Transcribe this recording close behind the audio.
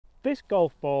This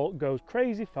golf ball goes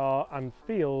crazy far and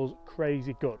feels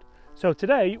crazy good. So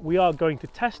today we are going to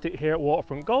test it here at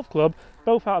Waterfront Golf Club,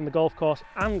 both out on the golf course,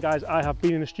 and guys, I have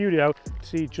been in the studio to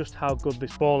see just how good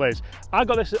this ball is. I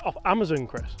got this off Amazon,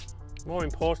 Chris. More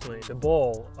importantly, it's a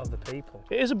ball of the people.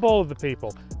 It is a ball of the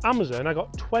people. Amazon, I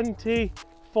got £24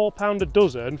 a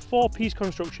dozen, 4-piece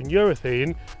construction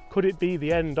urethane. Could it be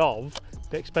the end of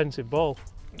the expensive ball?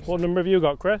 What number have you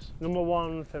got, Chris? Number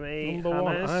one for me. Number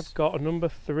one. I've got a number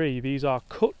 3. These are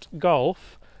cut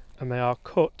golf and they are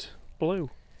cut blue.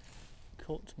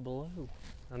 Cut blue.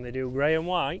 And they do grey and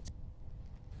white.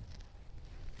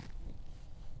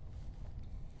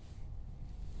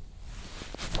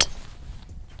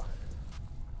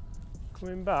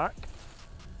 Coming back.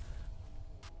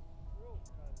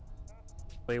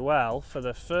 Well, for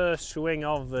the first swing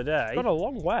of the day. Got a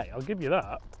long way, I'll give you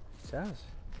that. It has.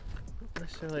 Not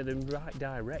necessarily the right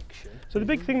direction. So the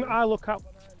big thing that I look at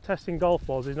testing golf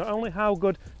balls is not only how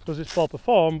good does this ball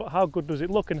perform, but how good does it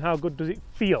look and how good does it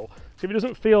feel. So if it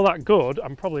doesn't feel that good,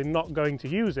 I'm probably not going to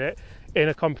use it in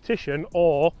a competition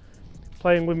or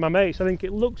playing with my mates. I think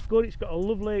it looks good. It's got a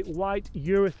lovely white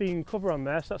urethane cover on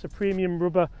there, so that's a premium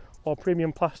rubber or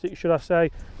premium plastic, should I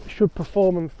say. It should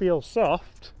perform and feel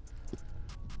soft.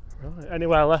 Right,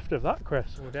 anywhere left of that,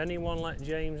 Chris? Would anyone let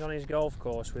James on his golf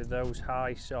course with those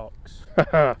high socks?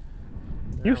 No.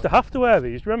 Used to have to wear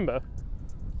these, remember?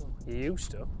 You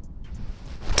used to.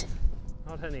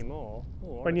 Not anymore.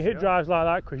 Ooh, when you hit drives like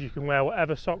that, Chris, you can wear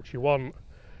whatever socks you want.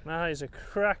 That is a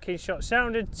cracking shot.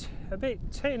 Sounded a bit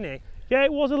tinny. Yeah,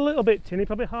 it was a little bit tinny,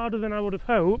 probably harder than I would have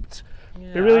hoped.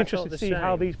 Yeah, Be really interested to see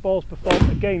how these balls perform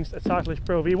against a Titleist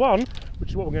Pro V1, which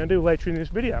is what we're going to do later in this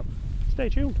video. Stay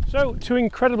tuned. So, 2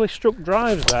 incredibly struck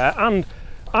drives there, and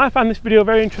I found this video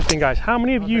very interesting, guys. How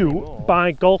many of you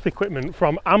buy golf equipment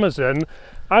from Amazon?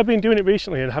 I've been doing it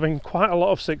recently and having quite a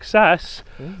lot of success.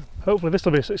 Hopefully this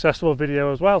will be a successful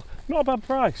video as well. Not a bad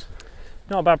price.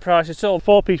 Not a bad price at all.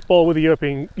 4-piece ball with a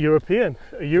urethane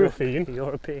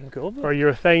cover. Or a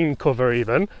urethane cover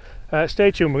even.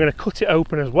 Stay tuned, we're going to cut it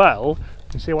open as well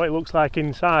and see what it looks like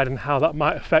inside and how that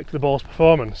might affect the ball's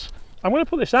performance. I'm going to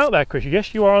put this out there, Chris.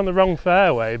 Yes, you are on the wrong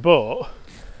fairway, but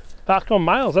that's gone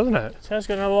miles, hasn't it? It has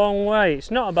gone a long way.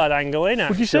 It's not a bad angle in,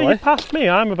 actually. Would you say you passed me?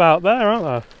 I'm about there, aren't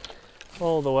I?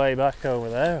 All the way back over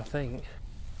there, I think.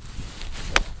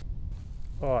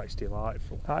 Oh, it's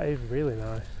delightful. That is really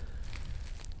nice.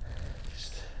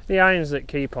 Just the irons that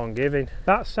keep on giving.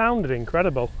 That sounded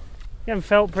incredible. Again,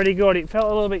 felt pretty good. It felt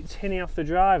a little bit tinny off the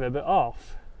driver, but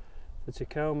off the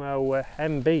Tacomo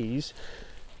MBs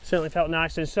certainly felt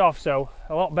nice and soft, so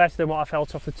a lot better than what I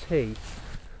felt off the tee.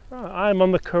 Right, I'm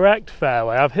on the correct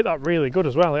fairway. I've hit that really good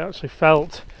as well. It actually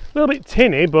felt a little bit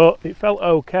tinny, but it felt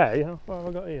okay. How far have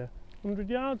I got here? 100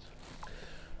 yards?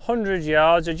 100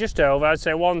 yards, or just over. I'd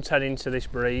say 110 into this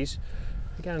breeze.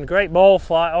 Again, great ball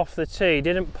flight off the tee.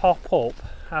 Didn't pop up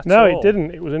at all. No, it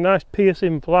didn't. It was a nice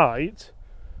piercing flight.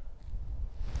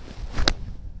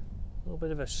 A little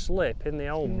bit of a slip in the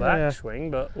old backswing,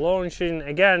 but launching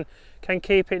again can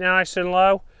keep it nice and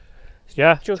low.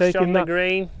 Yeah, just on the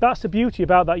green. That's the beauty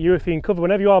about that urethane cover.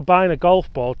 Whenever you are buying a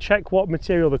golf ball, check what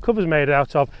material the cover's made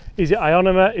out of. Is it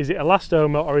ionomer, is it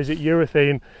elastomer, or is it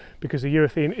urethane? Because the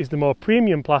urethane is the more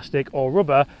premium plastic or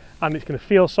rubber, and it's going to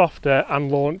feel softer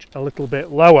and launch a little bit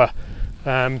lower.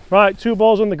 Right, 2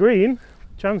 balls on the green,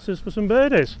 chances for some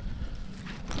birdies.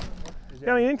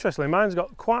 Very interestingly, mine's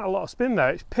got quite a lot of spin there.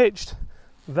 It's pitched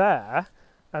there,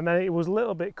 and then it was a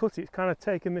little bit cut. It's kind of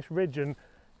taken this ridge and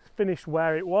finished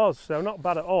where it was, so not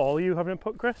bad at all. Are you having a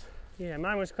putt, Chris? Yeah,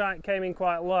 mine came in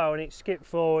quite low, and it skipped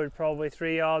forward probably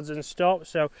 3 yards and stopped.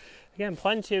 So again,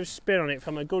 plenty of spin on it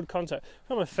from a good contact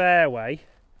from a fairway,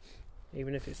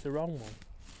 even if it's the wrong one.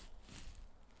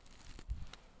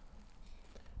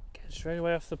 Again, straight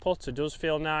away off the putter, does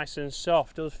feel nice and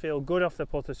soft, does feel good off the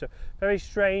putter. So very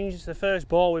strange. It's the first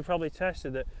ball we probably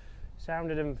tested that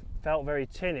sounded and felt very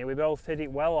tinny. We both hit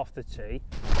it well off the tee.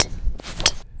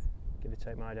 Give or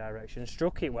take my direction.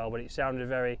 Struck it well, but it sounded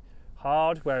very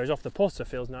hard, whereas off the putter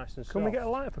feels nice and soft. Can we get a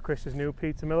light for Chris's new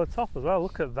Peter Miller top as well?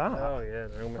 Look at that. Oh yeah,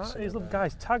 no missing that is,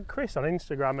 guys, tag Chris on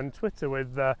Instagram and Twitter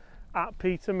with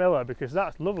 @Peter Miller, because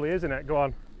that's lovely, isn't it? Go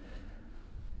on.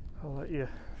 I'll let you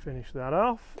finish that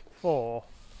off. 4.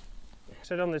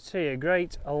 Said on the tee, a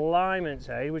great alignment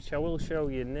aid, which I will show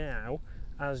you now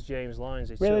as James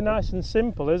lines it up. Really nice and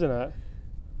simple, isn't it?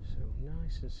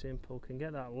 Nice and simple, can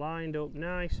get that lined up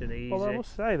nice and easy. Well, I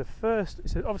must say,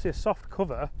 it's obviously a soft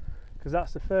cover, because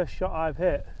that's the first shot I've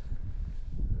hit.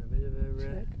 A bit of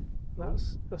a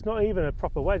that's not even a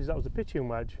proper wedge, that was a pitching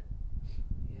wedge.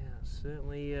 Yeah,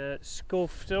 certainly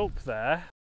scuffed up there.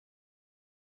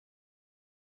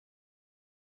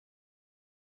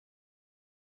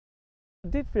 It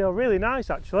did feel really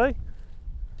nice actually.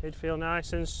 Did feel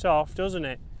nice and soft, doesn't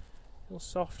it? Feel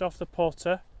soft off the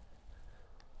putter.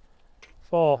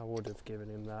 4. I would have given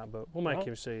him that, but we'll make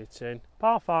him see it in.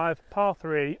 Par 5, par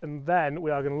 3, and then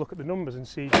we are going to look at the numbers and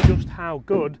see just how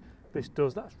good this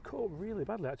does. That's cut really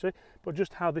badly actually, but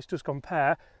just how this does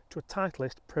compare to a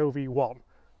Titleist Pro V1,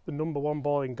 the #1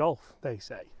 ball in golf, they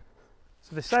say.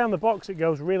 So they say on the box it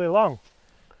goes really long.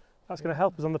 That's going to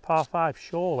help us on the par 5,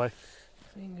 surely.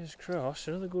 Fingers crossed.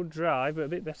 Another good drive, but a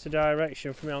bit better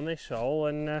direction for me on this hole,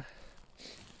 and the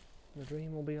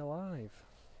dream will be alive.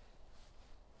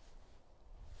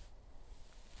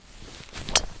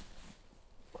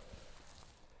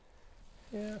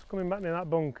 Yeah, it's coming back near that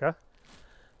bunker.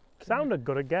 Sounded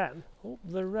good again. Up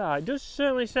the right. Does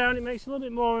certainly sound, it makes a little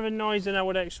bit more of a noise than I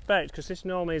would expect, because this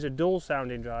normally is a dull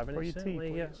sounding drive, and it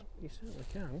certainly, you certainly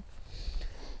can.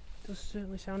 It does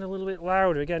certainly sound a little bit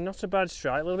louder. Again, not a bad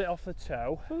strike, a little bit off the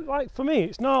toe. Like for me,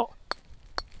 it's not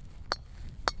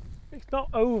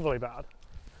overly bad.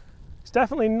 It's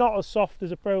definitely not as soft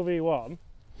as a Pro V1.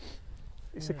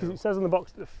 It's because it says on the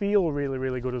box that the feel really,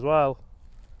 really good as well.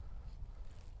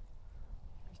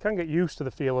 You can get used to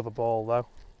the feel of a ball though.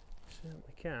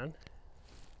 Certainly can.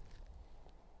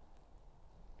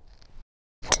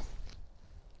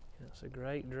 That's a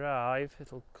great drive.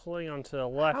 It'll cling onto the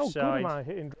left side. How good am I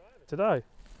hitting drive today?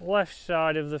 Left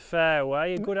side of the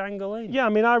fairway, a good angle in. Yeah, I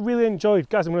mean, I really enjoyed,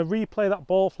 guys, I'm going to replay that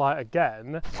ball flight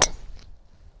again.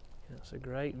 That's a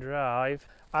great drive.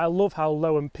 I love how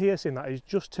low and piercing that is,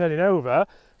 just turning over.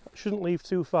 That shouldn't leave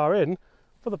too far in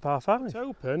for the par 5. To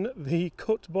open the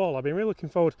cut ball, I've been really looking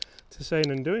forward to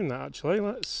saying and doing that actually.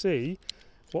 Let's see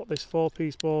what this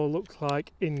 4-piece ball looks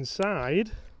like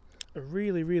inside. A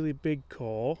really, really big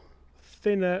core,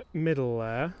 thinner middle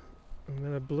layer, and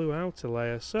then a blue outer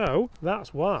layer. So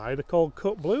that's why they're called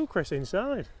cut blue, Chris,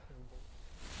 inside.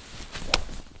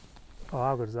 Oh,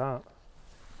 how good is that?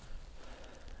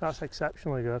 That's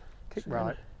exceptionally good. Kick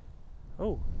right.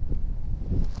 Oh.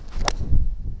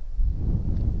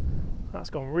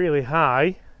 That's gone really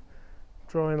high.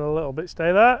 Drawing a little bit,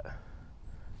 stay there.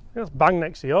 That's bang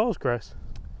next to yours, Chris.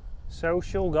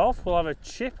 Social golf, we'll have a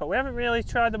chip. We haven't really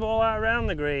tried the ball out around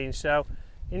the green, so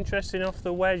interesting off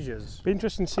the wedges. Be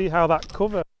interesting to see how that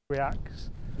cover reacts.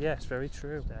 Yes, very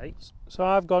true. So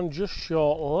I've gone just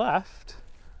short left.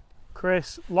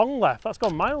 Chris, long left. That's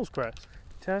gone miles, Chris.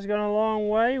 It has gone a long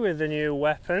way with the new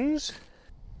weapons.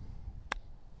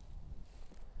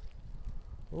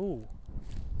 Ooh.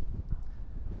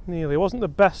 Nearly. It wasn't the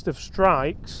best of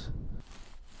strikes.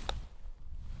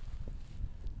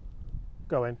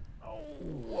 Go in.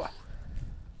 Oh.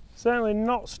 Certainly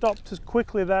not stopped as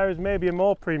quickly there as maybe a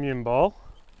more premium ball.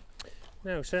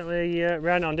 No, certainly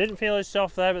ran on. Didn't feel as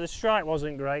soft there, but the strike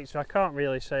wasn't great, so I can't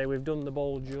really say we've done the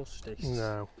ball justice.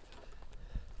 No.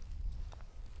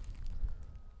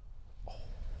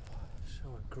 So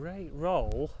a great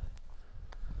roll.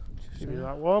 Give you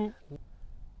that one.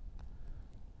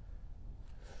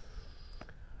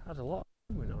 Had a lot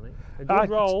of movement on it. A good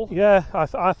roll. Yeah, I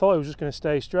thought it was just going to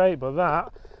stay straight, but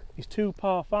that is 2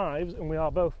 par 5s and we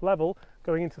are both level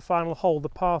going into the final hole, the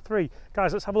par 3.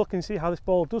 Guys, let's have a look and see how this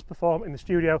ball does perform in the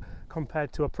studio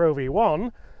compared to a Pro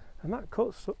V1. And that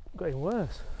cut's getting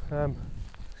worse. Yeah,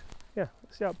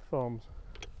 let's see how it performs.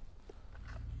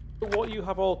 What you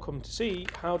have all come to see,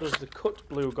 how does the cut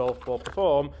blue golf ball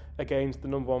perform against the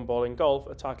 #1 ball in golf,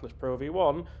 a Titleist Pro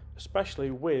V1,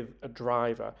 especially with a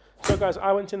driver. So guys,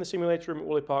 I went in the simulator room at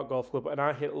Woolly Park Golf Club and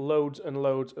I hit loads and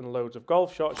loads and loads of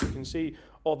golf shots. You can see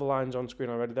all the lines on screen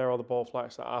already. There are all the ball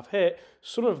flights that I've hit.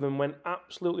 Some of them went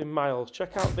absolutely miles.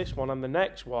 Check out this one and the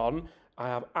next one. I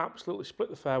have absolutely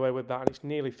split the fairway with that and it's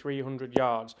nearly 300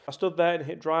 yards. I stood there and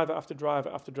hit driver after driver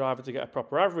after driver to get a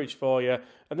proper average for you.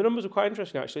 And the numbers were quite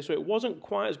interesting actually. So it wasn't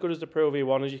quite as good as the Pro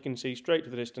V1, as you can see, straight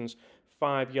to the distance,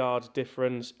 5 yards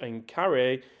difference in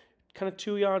carry. Kind of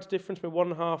 2 yards difference with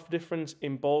 1.5 difference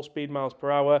in ball speed miles per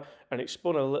hour, and it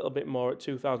spun a little bit more at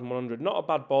 2,100. Not a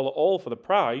bad ball at all for the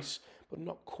price, but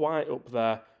not quite up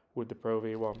there with the Pro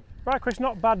V1. Right, Chris,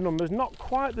 not bad numbers, not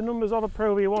quite the numbers of a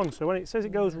Pro V1. So when it says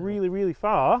it goes really, really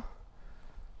far,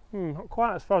 not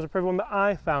quite as far as a Pro V1 that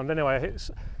I found. Anyway,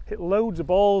 hit loads of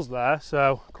balls there,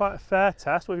 so quite a fair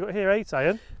test. What have you got here, 8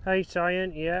 iron? 8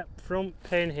 iron, yeah, front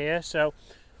pin here. So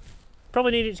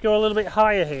probably need it to go a little bit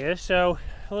higher here. So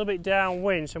a little bit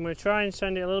downwind, so I'm going to try and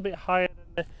send it a little bit higher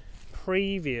than the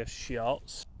previous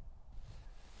shots.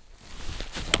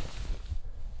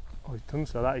 Oh, he's done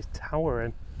so. That is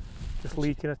towering. Just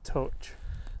leaking a touch.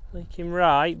 Leaking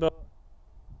right, but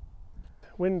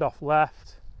wind off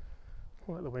left.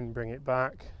 Let the wind bring it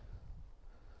back.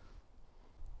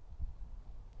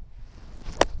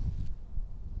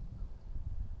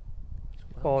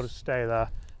 or just stay there.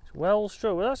 It's well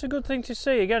struck. Well, that's a good thing to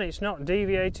see. Again, it's not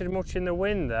deviated much in the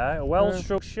wind there. A well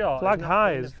struck shot. Flag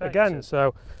highs again,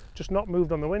 so just not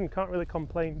moved on the wind. Can't really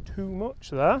complain too much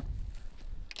there.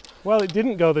 Well, it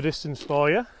didn't go the distance for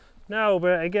you. No,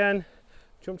 but again,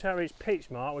 jumped out of its pitch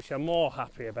mark, which I'm more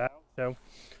happy about. So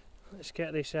let's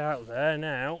get this out there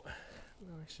now.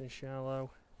 Nice and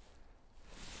shallow.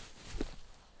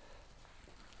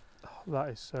 Oh, that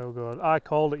is so good. I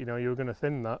called it, you know, you were going to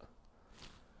thin that.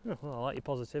 Oh, well, I like your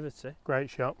positivity. Great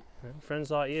shot. Yeah,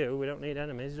 friends like you, we don't need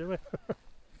enemies, do we?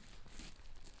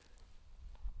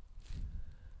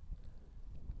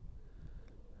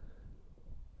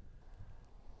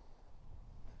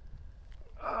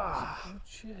 Oh,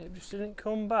 shit, it just didn't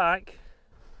come back.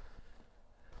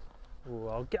 Ooh,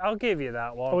 I'll give you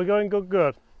that one. Are we going good,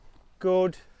 good?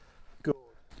 Good.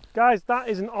 Guys, that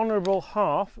is an honourable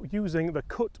half using the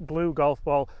cut blue golf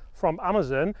ball from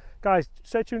Amazon. Guys,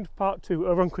 stay tuned for part 2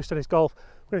 over on Chris Dennis Golf.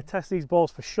 We're going to test these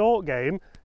balls for short game,